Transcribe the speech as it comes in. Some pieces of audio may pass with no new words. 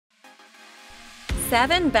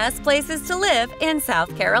7 best places to live in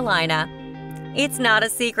South Carolina. It's not a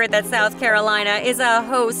secret that South Carolina is a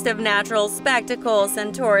host of natural spectacles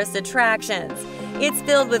and tourist attractions. It's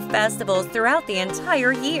filled with festivals throughout the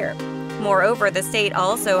entire year. Moreover, the state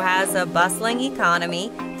also has a bustling economy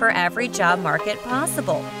for every job market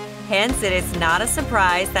possible. Hence, it is not a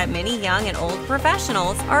surprise that many young and old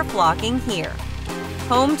professionals are flocking here.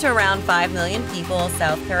 Home to around 5 million people,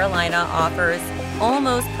 South Carolina offers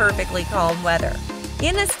almost perfectly calm weather.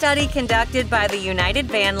 In a study conducted by the United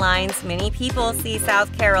Van Lines, many people see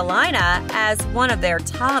South Carolina as one of their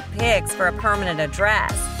top picks for a permanent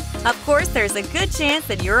address. Of course, there's a good chance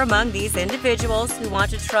that you're among these individuals who want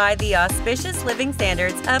to try the auspicious living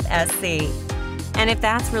standards of SC. And if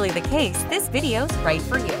that's really the case, this video's right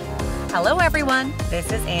for you. Hello everyone,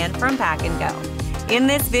 this is Ann from Pack & Go. In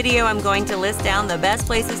this video, I'm going to list down the best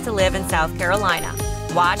places to live in South Carolina.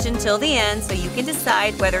 Watch until the end so you can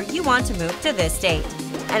decide whether you want to move to this state.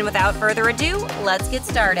 And without further ado, let's get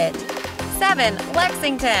started. 7.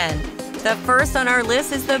 Lexington. The first on our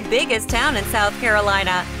list is the biggest town in South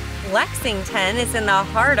Carolina. Lexington is in the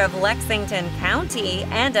heart of Lexington County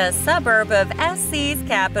and a suburb of SC's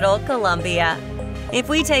capital, Columbia. If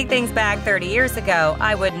we take things back 30 years ago,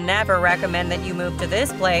 I would never recommend that you move to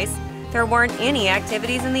this place. There weren't any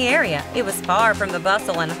activities in the area. It was far from the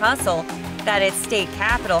bustle and hustle that its state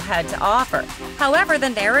capital had to offer. However, the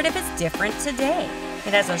narrative is different today.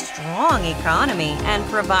 It has a strong economy and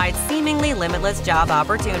provides seemingly limitless job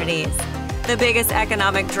opportunities. The biggest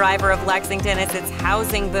economic driver of Lexington is its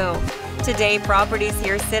housing boom. Today, properties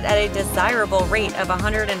here sit at a desirable rate of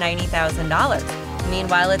 $190,000.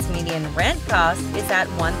 Meanwhile, its median rent cost is at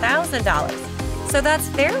 $1,000. So that's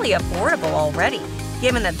fairly affordable already,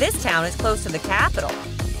 given that this town is close to the capital.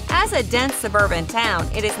 As a dense suburban town,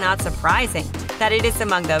 it is not surprising that it is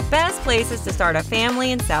among the best places to start a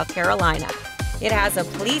family in South Carolina. It has a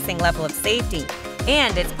pleasing level of safety,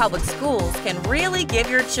 and its public schools can really give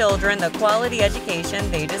your children the quality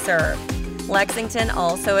education they deserve. Lexington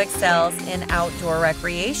also excels in outdoor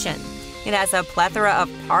recreation. It has a plethora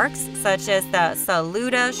of parks such as the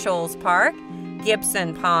Saluda Shoals Park,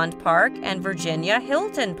 Gibson Pond Park, and Virginia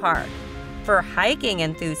Hilton Park. For hiking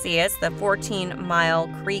enthusiasts, the 14-mile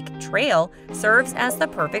Creek Trail serves as the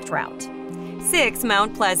perfect route. 6.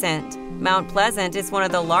 Mount Pleasant. Mount Pleasant is one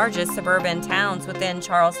of the largest suburban towns within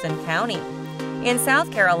Charleston County. In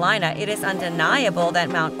South Carolina, it is undeniable that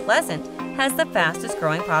Mount Pleasant has the fastest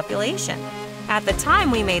growing population. At the time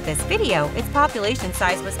we made this video, its population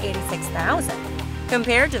size was 86,000.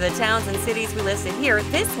 Compared to the towns and cities we listed here,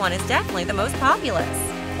 this one is definitely the most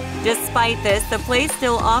populous. Despite this, the place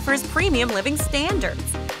still offers premium living standards.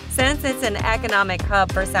 Since it's an economic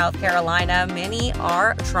hub for South Carolina, many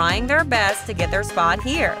are trying their best to get their spot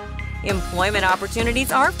here. Employment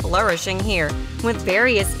opportunities are flourishing here, with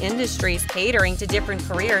various industries catering to different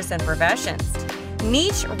careers and professions.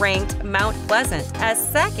 Niche ranked Mount Pleasant as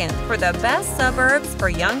second for the best suburbs for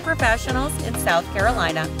young professionals in South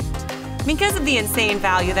Carolina. Because of the insane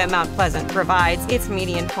value that Mount Pleasant provides, its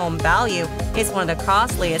median home value is one of the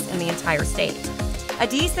costliest in the entire state. A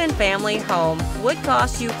decent family home would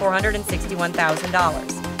cost you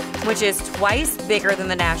 $461,000, which is twice bigger than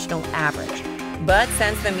the national average. But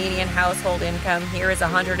since the median household income here is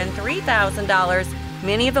 $103,000,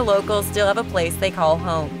 many of the locals still have a place they call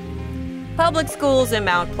home. Public schools in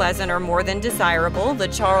Mount Pleasant are more than desirable. The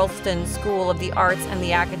Charleston School of the Arts and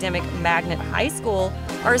the academic Magnet High School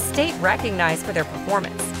are state recognized for their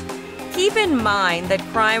performance. Keep in mind that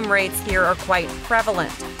crime rates here are quite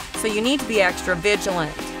prevalent, so you need to be extra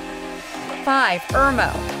vigilant. 5.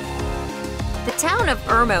 Irmo. The town of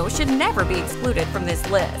Irmo should never be excluded from this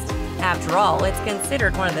list. After all, it's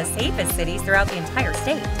considered one of the safest cities throughout the entire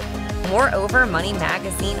state. Moreover, Money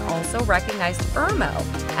Magazine also recognized Irmo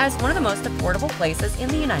as one of the most affordable places in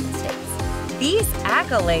the United States. These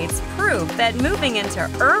accolades prove that moving into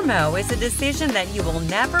Irmo is a decision that you will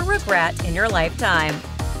never regret in your lifetime.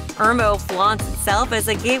 Irmo flaunts itself as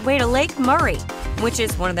a gateway to Lake Murray, which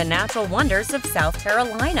is one of the natural wonders of South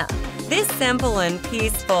Carolina. This simple and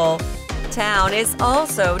peaceful town is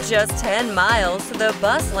also just 10 miles to the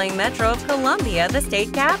bustling metro of Columbia, the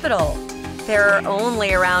state capital. There are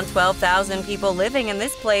only around 12,000 people living in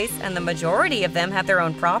this place, and the majority of them have their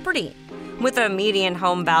own property. With a median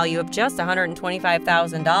home value of just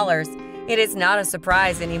 $125,000, it is not a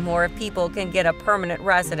surprise anymore if people can get a permanent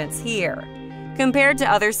residence here. Compared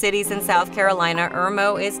to other cities in South Carolina,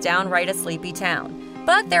 Irmo is downright a sleepy town.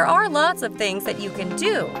 But there are lots of things that you can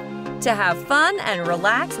do to have fun and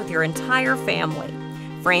relax with your entire family.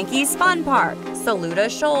 Frankie's Fun Park, Saluda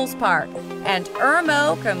Shoals Park, and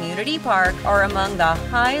Irmo Community Park are among the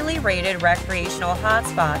highly rated recreational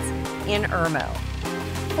hotspots in Irmo.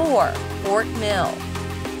 4. Fort Mill.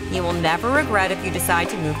 You will never regret if you decide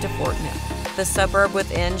to move to Fort Mill. The suburb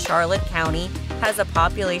within Charlotte County has a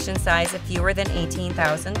population size of fewer than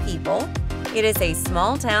 18,000 people. It is a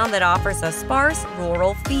small town that offers a sparse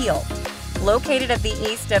rural feel. Located at the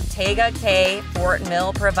east of Tega Cay, Fort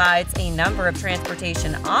Mill provides a number of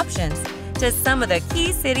transportation options to some of the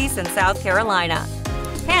key cities in South Carolina.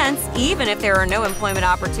 Hence, even if there are no employment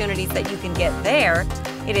opportunities that you can get there,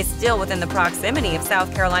 it is still within the proximity of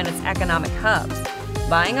South Carolina's economic hubs.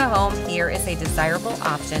 Buying a home here is a desirable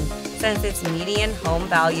option since its median home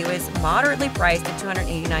value is moderately priced at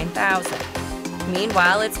 $289,000.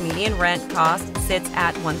 Meanwhile, its median rent cost sits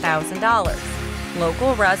at $1,000.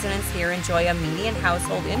 Local residents here enjoy a median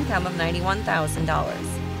household income of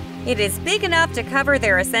 $91,000. It is big enough to cover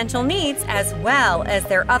their essential needs as well as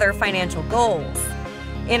their other financial goals.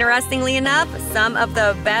 Interestingly enough, some of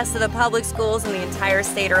the best of the public schools in the entire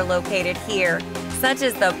state are located here, such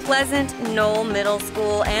as the Pleasant Knoll Middle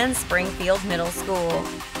School and Springfield Middle School.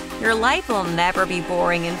 Your life will never be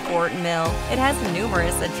boring in Fort Mill. It has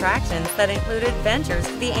numerous attractions that include adventures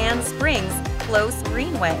to the Ann Springs, Close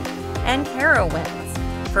Greenway, and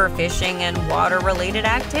Carowinds. For fishing and water-related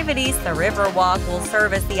activities, the Riverwalk will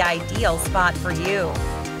serve as the ideal spot for you.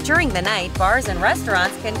 During the night, bars and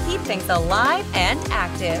restaurants can keep things alive and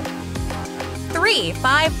active. 3.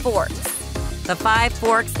 Five Forks. The Five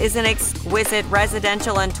Forks is an exquisite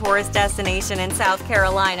residential and tourist destination in South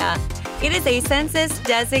Carolina. It is a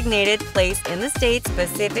census-designated place in the state,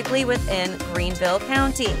 specifically within Greenville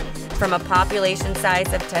County. From a population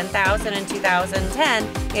size of 10,000 in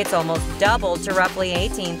 2010, it's almost doubled to roughly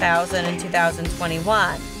 18,000 in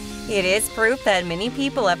 2021. It is proof that many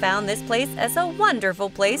people have found this place as a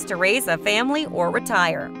wonderful place to raise a family or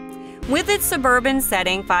retire. With its suburban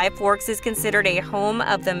setting, Five Forks is considered a home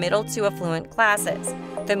of the middle to affluent classes.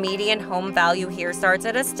 The median home value here starts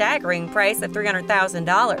at a staggering price of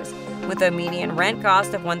 $300,000, with a median rent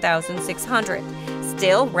cost of $1,600.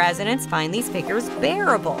 Still, residents find these figures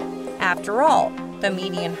bearable. After all, the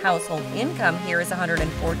median household income here is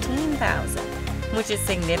 $114,000, which is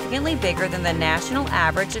significantly bigger than the national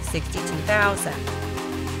average of $62,000.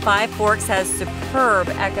 Five Forks has superb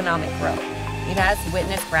economic growth. It has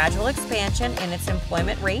witnessed gradual expansion in its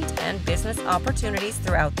employment rate and business opportunities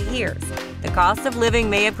throughout the years. The cost of living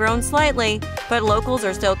may have grown slightly, but locals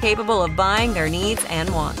are still capable of buying their needs and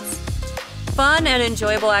wants. Fun and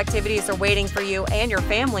enjoyable activities are waiting for you and your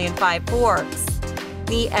family in Five Forks.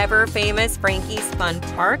 The ever-famous Frankie's Fun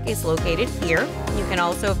Park is located here. You can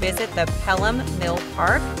also visit the Pelham Mill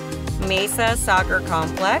Park, Mesa Soccer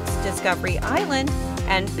Complex, Discovery Island,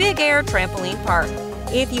 and Big Air Trampoline Park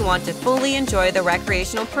if you want to fully enjoy the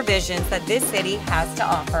recreational provisions that this city has to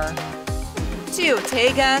offer. 2.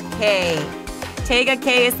 Tega Cay. Tega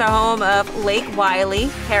Cay is the home of Lake Wylie,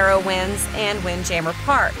 Carowinds, and Windjammer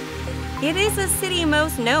Park. It is a city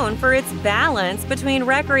most known for its balance between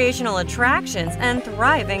recreational attractions and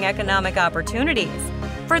thriving economic opportunities.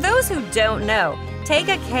 For those who don't know,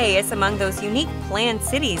 Tega Cay is among those unique planned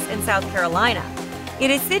cities in South Carolina. It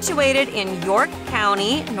is situated in York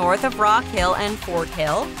County, north of Rock Hill and Fort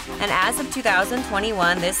Hill, and as of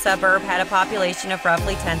 2021, this suburb had a population of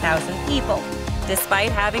roughly 10,000 people.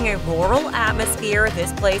 Despite having a rural atmosphere,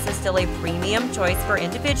 this place is still a premium choice for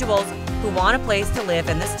individuals who want a place to live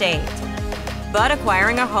in the state. But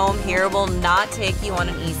acquiring a home here will not take you on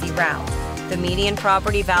an easy route. The median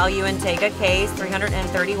property value in Tega Cay is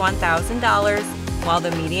 $331,000, while the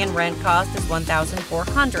median rent cost is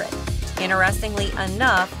 $1,400. Interestingly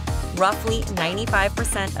enough, roughly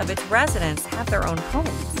 95% of its residents have their own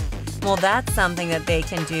homes. Well, that's something that they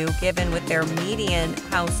can do given with their median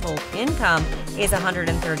household income is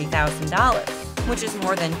 $130,000, which is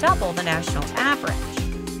more than double the national average.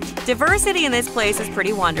 Diversity in this place is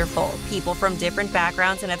pretty wonderful. People from different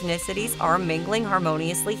backgrounds and ethnicities are mingling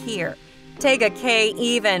harmoniously here. Tega Cay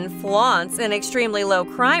even flaunts an extremely low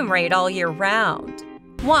crime rate all year round.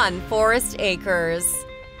 1. Forest Acres.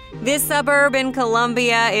 This suburb in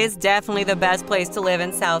Columbia is definitely the best place to live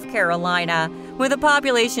in South Carolina. With a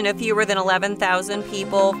population of fewer than 11,000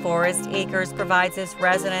 people, Forest Acres provides its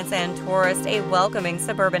residents and tourists a welcoming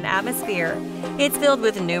suburban atmosphere. It's filled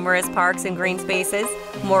with numerous parks and green spaces.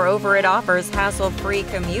 Moreover, it offers hassle-free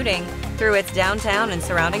commuting through its downtown and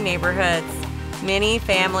surrounding neighborhoods. Many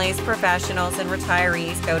families, professionals, and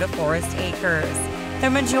retirees go to Forest Acres. The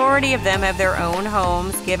majority of them have their own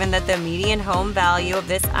homes, given that the median home value of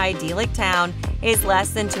this idyllic town is less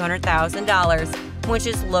than $200,000, which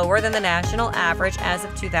is lower than the national average as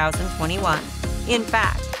of 2021. In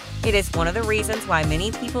fact, It is one of the reasons why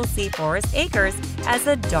many people see Forest Acres as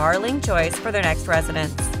a darling choice for their next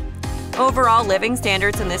residence. Overall living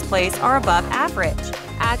standards in this place are above average.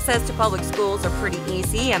 Access to public schools are pretty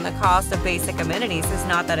easy, and the cost of basic amenities is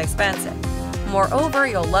not that expensive. Moreover,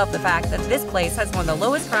 you'll love the fact that this place has one of the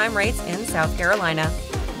lowest crime rates in South Carolina.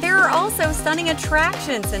 There are also stunning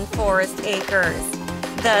attractions in Forest Acres.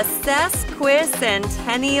 The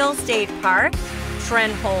Sesquicentennial State Park,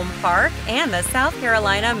 Trenholm Park, and the South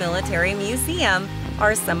Carolina Military Museum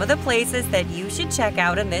are some of the places that you should check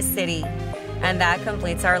out in this city. And that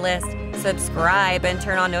completes our list. Subscribe and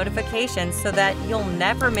turn on notifications so that you'll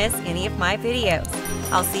never miss any of my videos.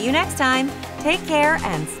 I'll see you next time. Take care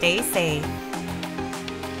and stay safe.